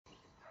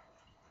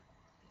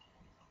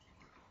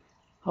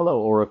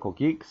Hello Oracle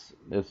Geeks,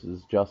 this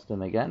is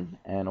Justin again,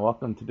 and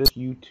welcome to this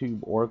YouTube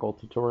Oracle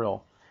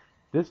tutorial.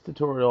 This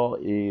tutorial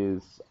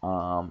is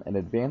an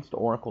advanced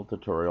Oracle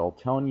tutorial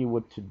telling you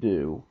what to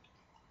do,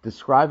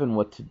 describing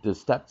the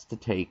steps to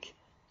take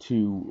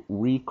to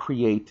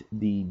recreate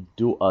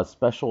a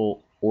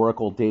special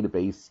Oracle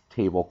database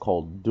table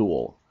called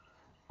Dual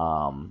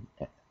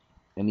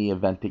in the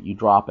event that you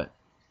drop it.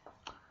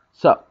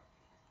 So,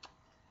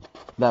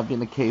 that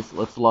being the case,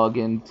 let's log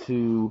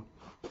into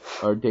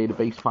our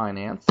database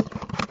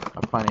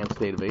our finance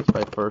database,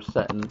 by first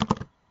setting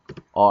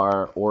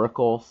our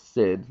Oracle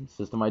SID,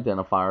 system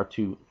identifier,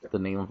 to the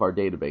name of our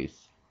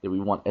database that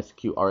we want our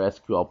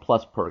SQL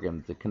Plus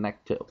program to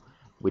connect to,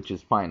 which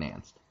is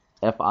financed,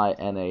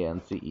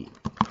 Finance.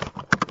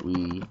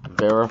 We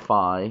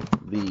verify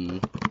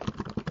the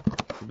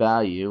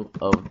value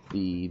of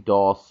the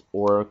DOS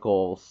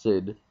Oracle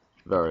SID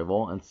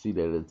variable and see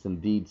that it's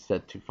indeed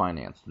set to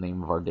finance, the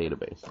name of our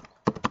database.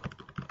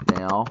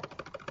 Now,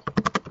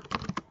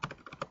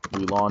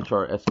 we launch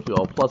our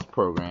SQL Plus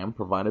program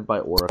provided by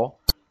Oracle,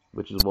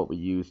 which is what we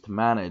use to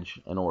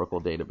manage an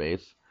Oracle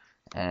database,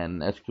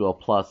 and SQL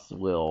Plus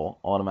will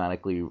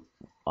automatically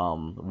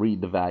read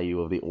the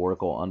value of the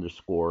Oracle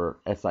underscore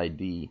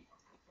SID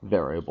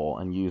variable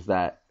and use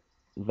that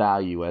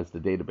value as the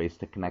database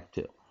to connect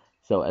to.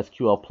 So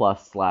SQL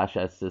Plus /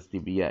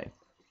 sysdba,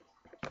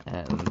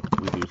 and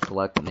we do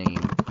select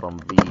name from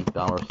the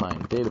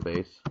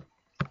 $database,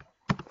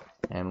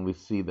 and we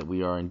see that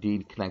we are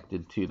indeed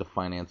connected to the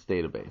finance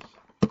database.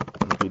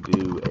 And if we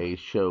do a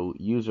show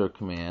user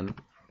command,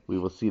 we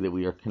will see that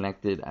we are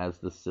connected as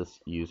the sys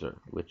user,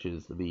 which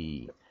is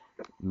the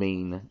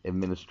main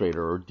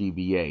administrator, or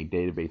DBA,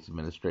 database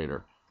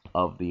administrator,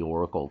 of the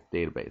Oracle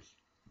database.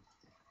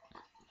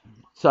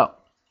 So,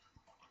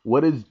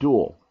 what is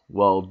Dual?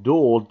 Well,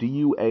 Dual,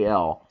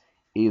 D-U-A-L,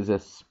 is a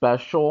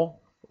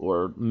special,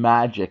 or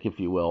magic, if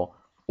you will,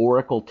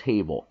 Oracle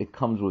table. It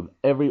comes with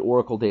every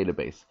Oracle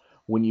database.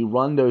 When you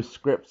run those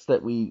scripts that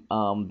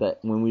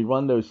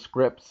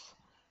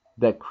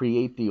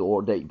create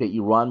that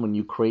you run when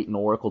you create an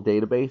Oracle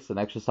database, an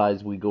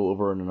exercise we go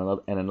over in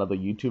another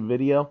YouTube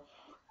video,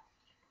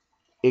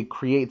 it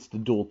creates the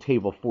Dual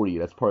table for you.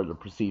 That's part of the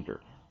procedure.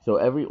 So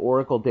every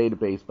Oracle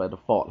database by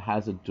default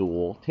has a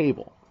Dual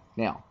table.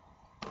 Now,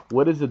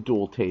 what is a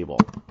Dual table?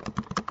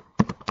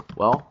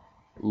 Well,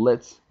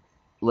 let's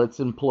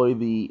employ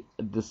the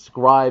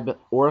describe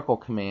Oracle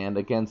command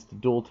against the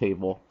Dual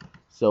table.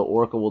 So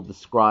Oracle will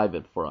describe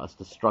it for us,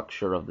 the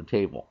structure of the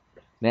table.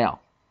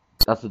 Now,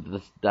 that's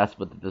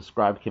what the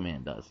describe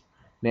command does.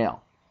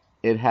 Now,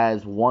 it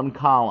has one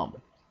column.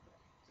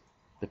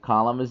 The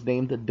column is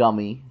named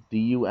dummy,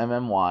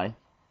 D-U-M-M-Y,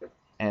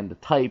 and the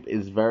type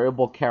is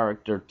variable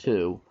character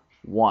 2,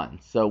 1.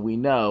 So we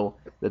know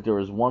that there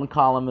is one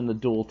column in the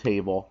Dual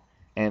table,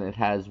 and it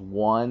has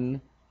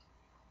one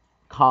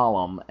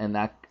column, and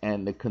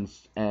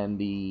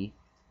the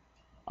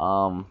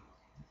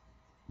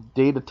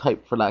data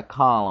type for that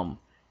column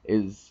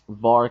is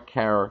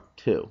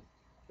varchar2.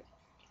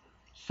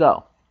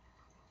 So,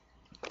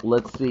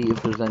 let's see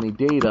if there's any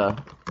data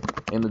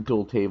in the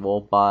Dual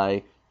table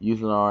by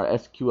using our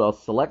SQL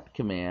select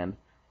command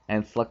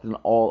and selecting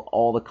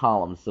all the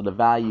columns, so the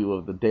value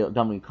of the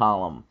dummy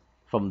column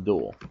from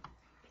Dual.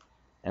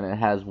 And it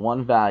has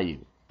one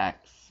value,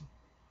 X.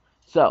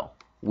 So,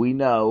 we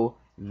know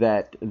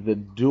that the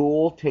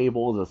Dual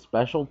table is a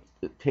special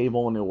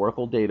table in the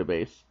Oracle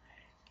database.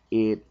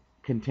 It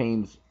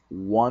contains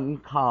one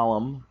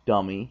column,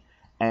 dummy,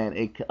 and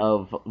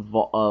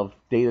of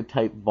data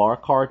type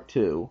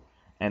varchar2,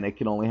 and it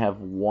can only have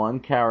one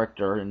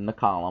character in the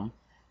column,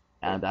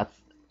 and that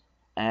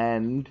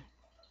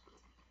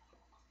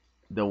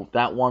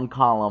one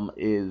column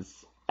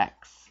is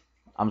X.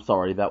 I'm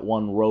sorry, that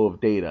one row of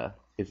data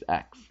is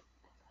X.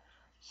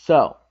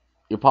 So,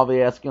 you're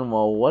probably asking,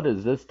 well, what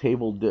does this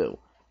table do?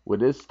 Well,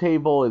 this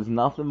table is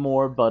nothing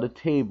more but a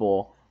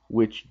table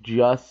which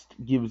just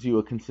gives you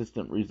a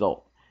consistent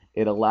result.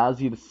 It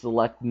allows you to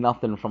select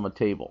nothing from a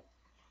table.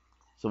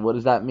 So what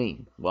does that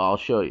mean? Well, I'll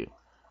show you.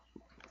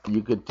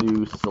 You could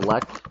do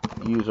select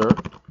user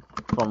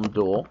from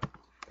Dual,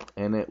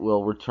 and it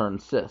will return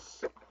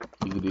sys.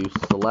 You could do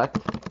select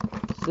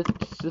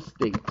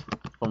sysdate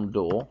from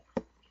Dual,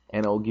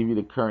 and it will give you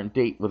the current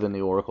date within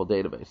the Oracle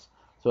database.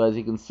 So as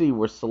you can see,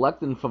 we're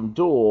selecting from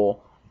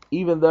Dual,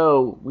 even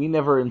though we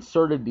never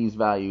inserted these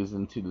values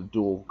into the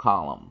Dual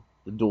column,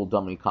 the Dual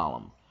dummy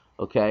column,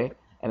 okay?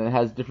 And it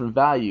has different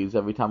values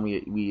every time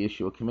we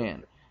issue a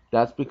command.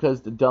 That's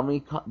because the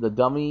dummy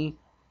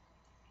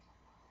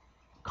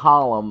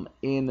column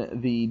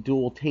in the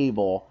Dual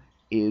table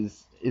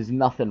is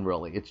nothing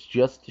really. It's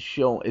just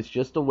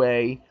a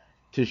way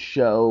to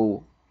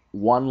show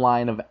one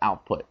line of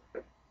output,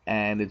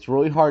 and it's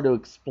really hard to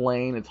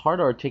explain. It's hard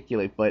to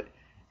articulate, but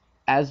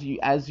as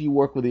you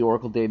work with the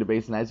Oracle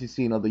database, and as you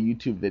see in other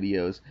YouTube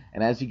videos,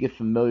 and as you get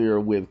familiar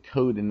with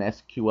code and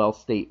SQL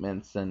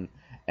statements and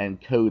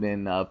code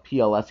in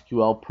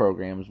PLSQL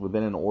programs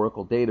within an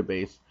Oracle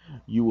database,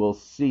 you will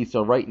see.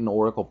 So writing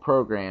Oracle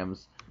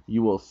programs,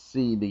 you will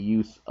see the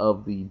use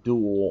of the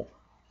dual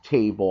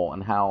table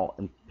and how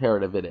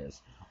imperative it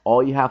is.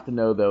 All you have to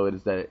know, though,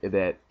 is that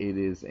it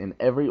is in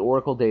every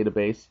Oracle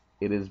database.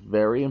 It is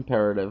very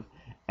imperative,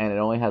 and it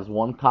only has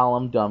one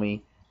column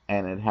dummy,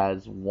 and it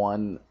has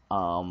one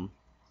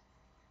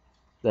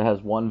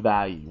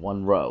value,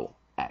 one row,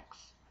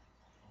 X.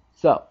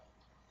 So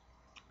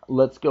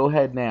let's go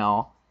ahead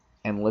now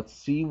and let's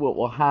see what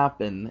will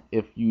happen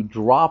if you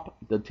drop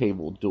the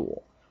table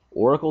dual.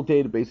 Oracle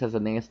database has a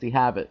nasty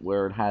habit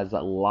where it has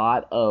a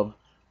lot of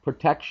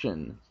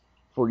protection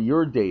for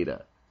your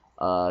data,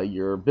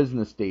 your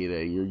business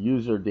data, your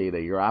user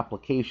data, your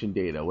application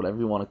data, whatever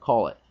you want to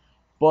call it.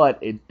 But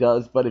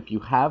if you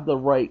have the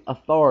right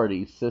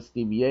authority,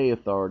 sysdba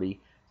authority,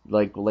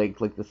 like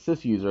the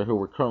sys user who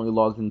we're currently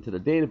logged into the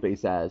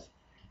database as,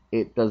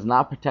 it does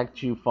not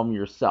protect you from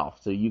yourself.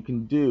 So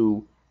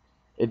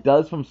it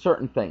does from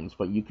certain things,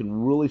 but you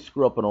can really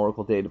screw up an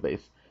Oracle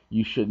database.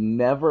 You should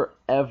never,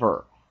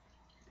 ever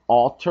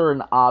alter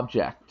an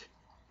object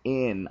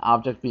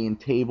being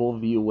table,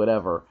 view,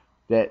 whatever,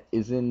 that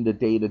is in the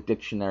data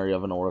dictionary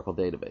of an Oracle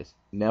database.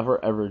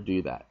 Never, ever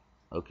do that.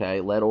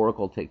 Okay? Let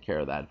Oracle take care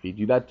of that. If you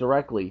do that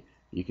directly,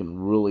 you can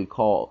really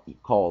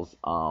cause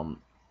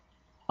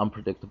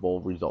unpredictable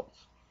results.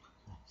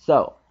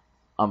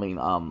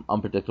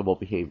 Unpredictable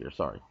behavior,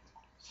 sorry.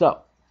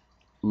 So,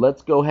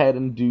 let's go ahead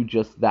and do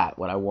just that,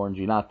 what I warned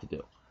you not to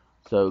do.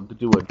 So,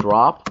 do a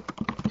drop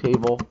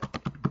table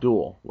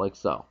dual, like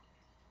so.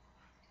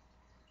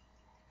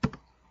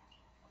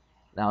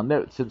 Now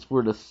note, since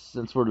we're the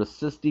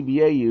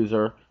sysdba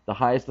user, the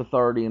highest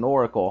authority in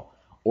Oracle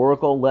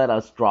let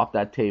us drop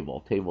that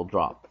table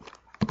drop.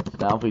 So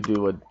now if we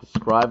do a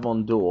describe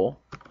on dual,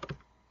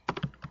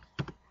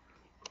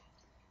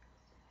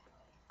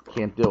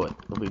 can't do it.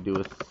 If we do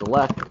a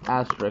select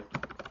asterisk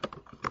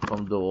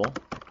from dual,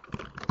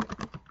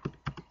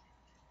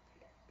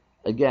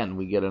 again,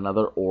 we get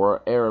another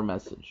or error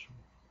message.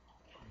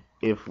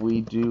 If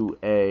we do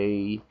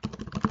a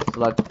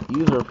select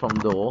user from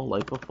dual,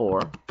 like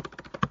before,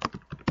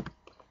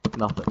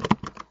 nothing.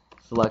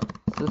 Select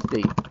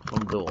sysdate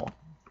from dual,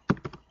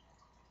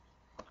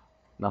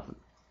 nothing.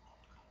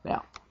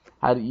 Now,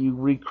 how do you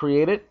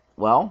recreate it?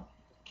 Well,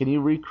 can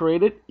you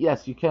recreate it?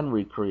 Yes, you can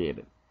recreate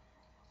it.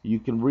 You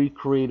can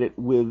recreate it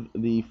with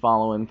the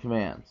following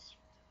commands.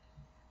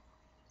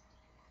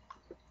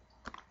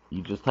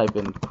 You just type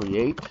in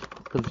create,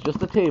 because it's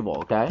just a table,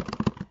 okay?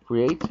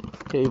 Create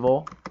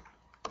table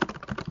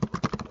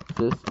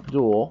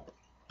sysdual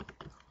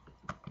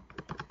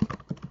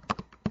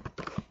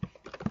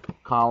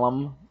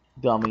column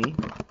dummy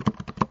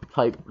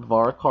type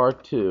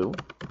varchar2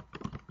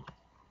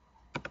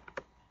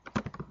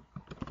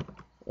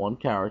 one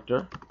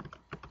character,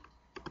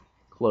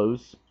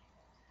 close.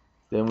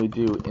 Then we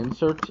do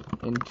insert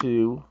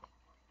into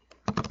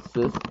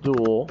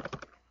sysdual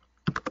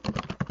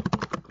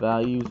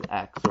values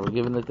x. So we're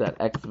giving it that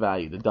x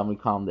value, the dummy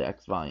column, the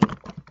x value.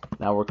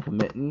 Now we're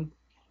committing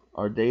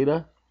our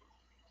data.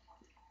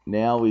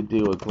 Now we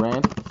do a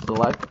grant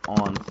select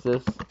on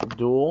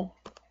sysdual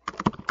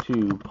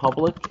to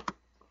public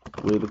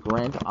with a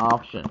grant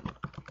option.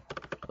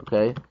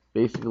 Okay?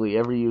 Basically,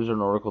 every user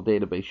in Oracle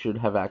database should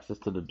have access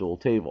to the dual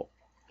table.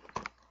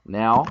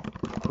 Now,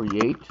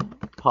 create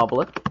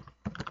public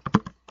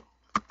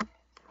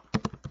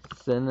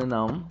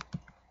synonym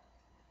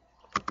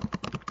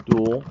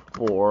dual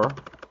for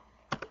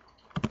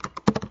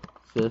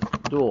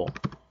sysdual.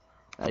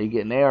 Now you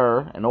get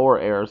an OR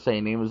error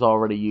saying name is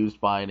already used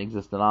by an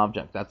existing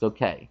object. That's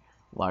okay.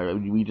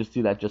 We just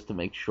do that just to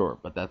make sure,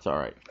 but that's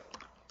alright.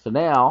 So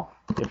now,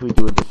 if we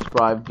do a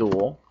describe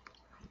dual,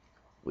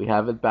 we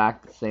have it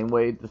back the same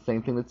way, the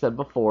same thing that said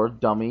before,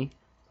 dummy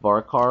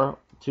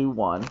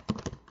varchar21,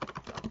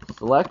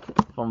 select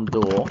from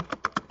dual.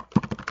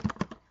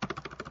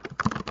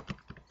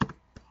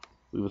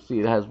 We will see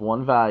it has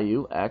one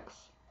value, x.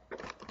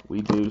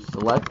 We do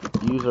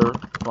select user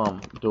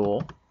from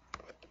dual,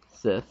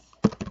 sys,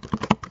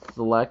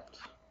 select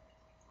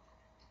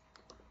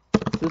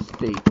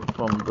sysdate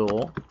from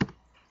dual,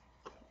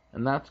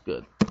 and that's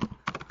good.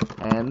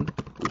 And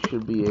we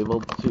should be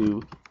able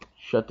to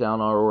shut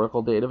down our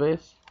Oracle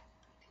database.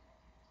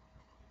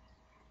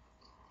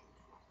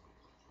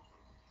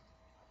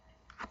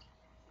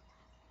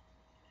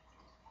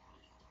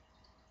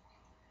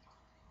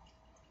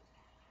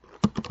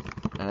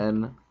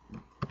 And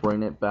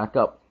bring it back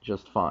up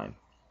just fine.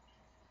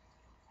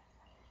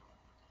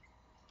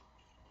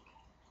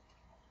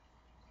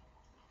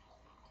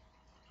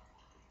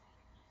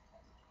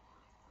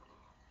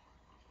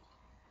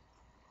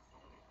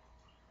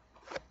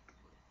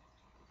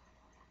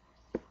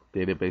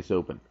 Database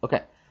open.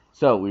 Okay,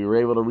 so we were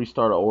able to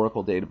restart our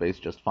Oracle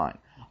database just fine.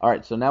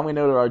 Alright, so now we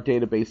know that our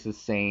database is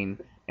sane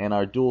and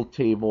our dual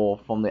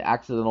table from the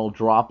accidental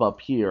drop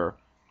up here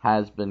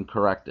has been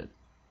corrected.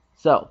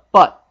 So,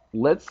 but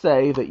let's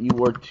say that you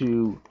were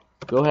to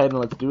go ahead and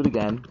let's do it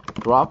again.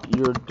 Drop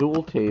your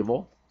dual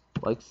table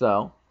like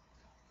so,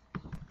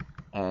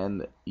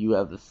 and you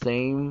have the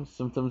same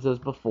symptoms as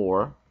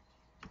before.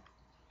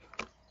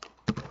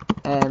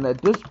 And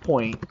at this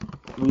point,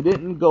 we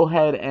didn't go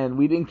ahead and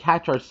we didn't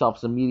catch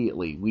ourselves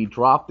immediately. We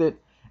dropped it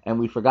and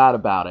we forgot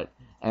about it.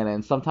 And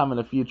then sometime in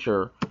the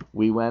future,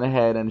 we went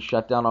ahead and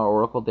shut down our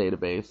Oracle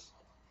database,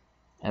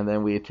 and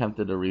then we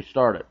attempted to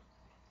restart it.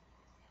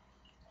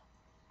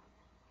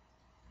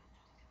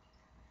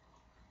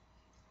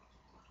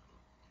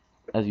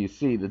 As you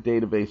see, the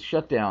database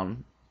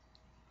shutdown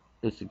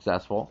is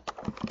successful.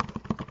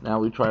 Now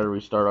we try to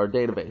restart our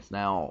database.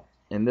 Now,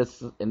 in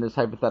this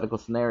hypothetical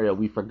scenario,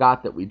 we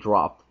forgot that we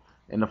dropped.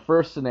 In the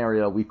first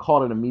scenario, we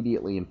caught it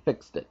immediately and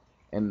fixed it.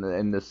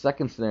 In the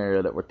second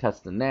scenario that we're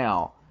testing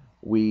now,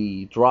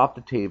 we dropped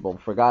the table,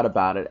 forgot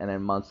about it, and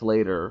then months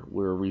later,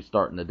 we're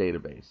restarting the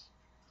database.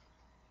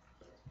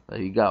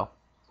 There you go.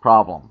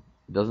 Problem.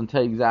 It doesn't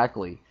tell you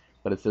exactly,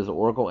 but it says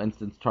Oracle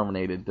instance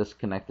terminated,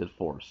 disconnected,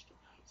 forced.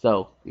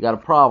 So, you got a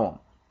problem.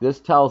 This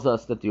tells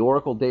us that the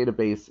Oracle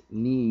database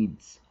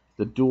needs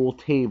the dual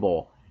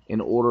table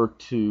in order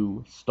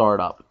to start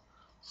up.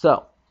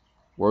 So,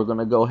 we're going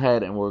to go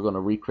ahead and we're going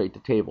to recreate the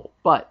table.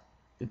 But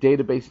the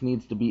database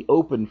needs to be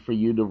open for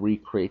you to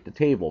recreate the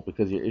table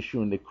because you're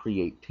issuing the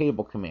create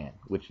table command,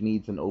 which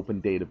needs an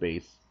open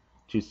database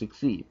to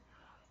succeed.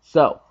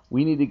 So,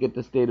 we need to get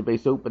this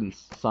database open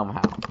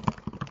somehow.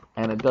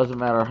 And it doesn't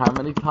matter how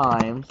many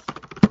times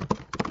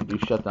you do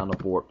shut down the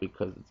board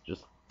because it's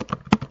just...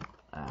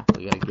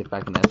 we gotta get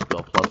back in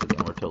SQL Plus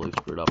again. We're totally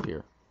screwed up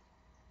here.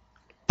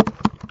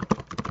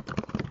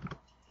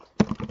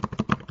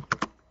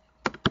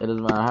 It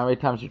doesn't matter how many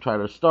times you try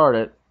to start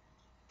it,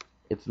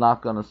 it's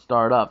not going to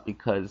start up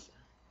because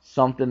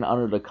something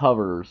under the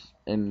covers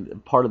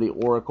and part of the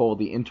Oracle,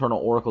 the internal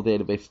Oracle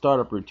database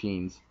startup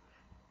routines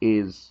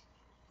is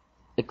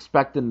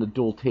expecting the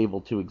dual table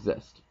to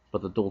exist.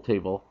 But the dual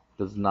table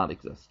does not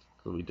exist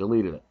because we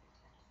deleted it.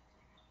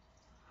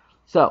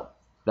 So,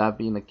 that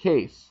being the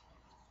case,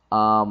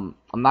 I'm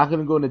not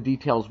going to go into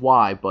details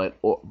why, but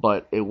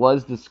it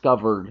was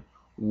discovered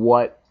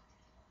what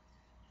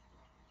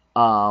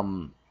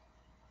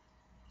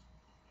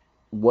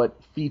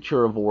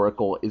feature of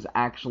Oracle is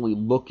actually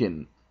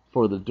looking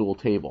for the dual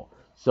table.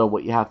 So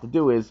what you have to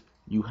do is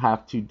you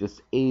have to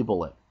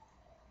disable it.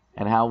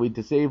 And how we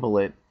disable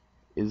it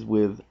is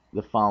with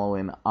the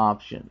following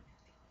option.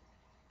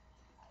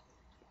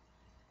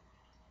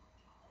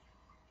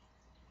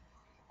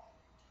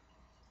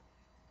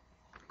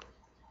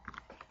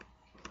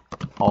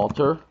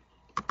 Alter.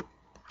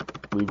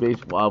 We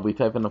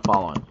type in the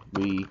following.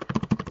 We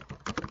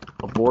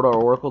abort our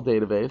Oracle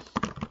database.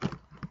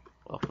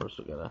 Well, first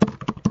we gotta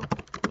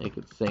make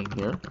it sane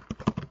here.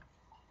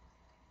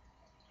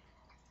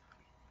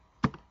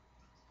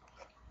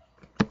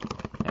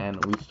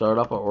 And we start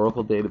up our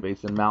Oracle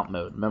database in mount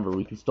mode. Remember,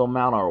 we can still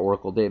mount our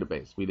Oracle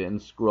database. We didn't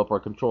screw up our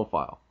control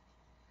file.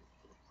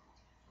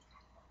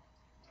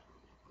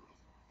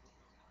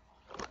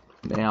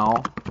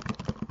 Now,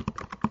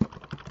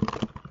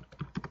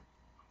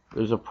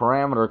 there's a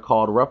parameter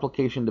called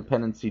replication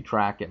dependency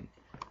tracking.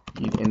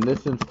 In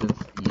this instance,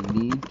 you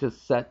need to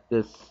set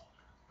this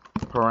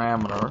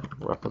parameter,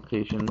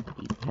 replication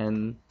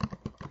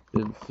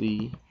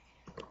dependency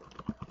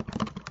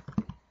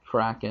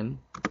tracking,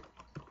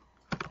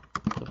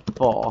 to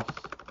false.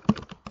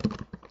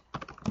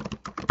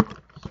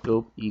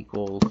 Scope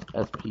equals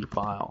SP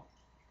file.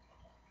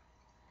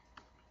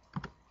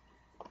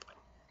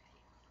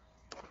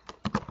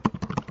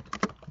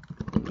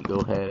 You go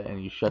ahead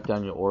and you shut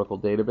down your Oracle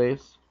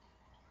database.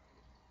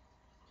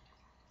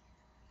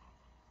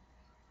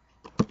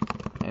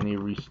 And you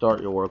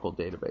restart your Oracle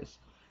database.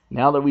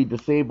 Now that we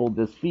disabled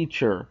this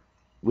feature,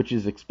 which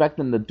is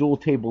expecting the dual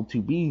table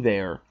to be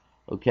there,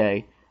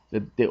 okay,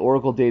 the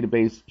Oracle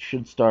database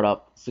should start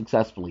up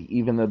successfully,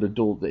 even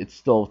though it's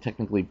still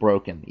technically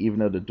broken, even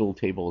though the dual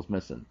table is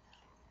missing,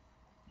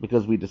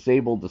 because we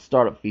disabled the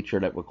startup feature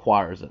that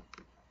requires it.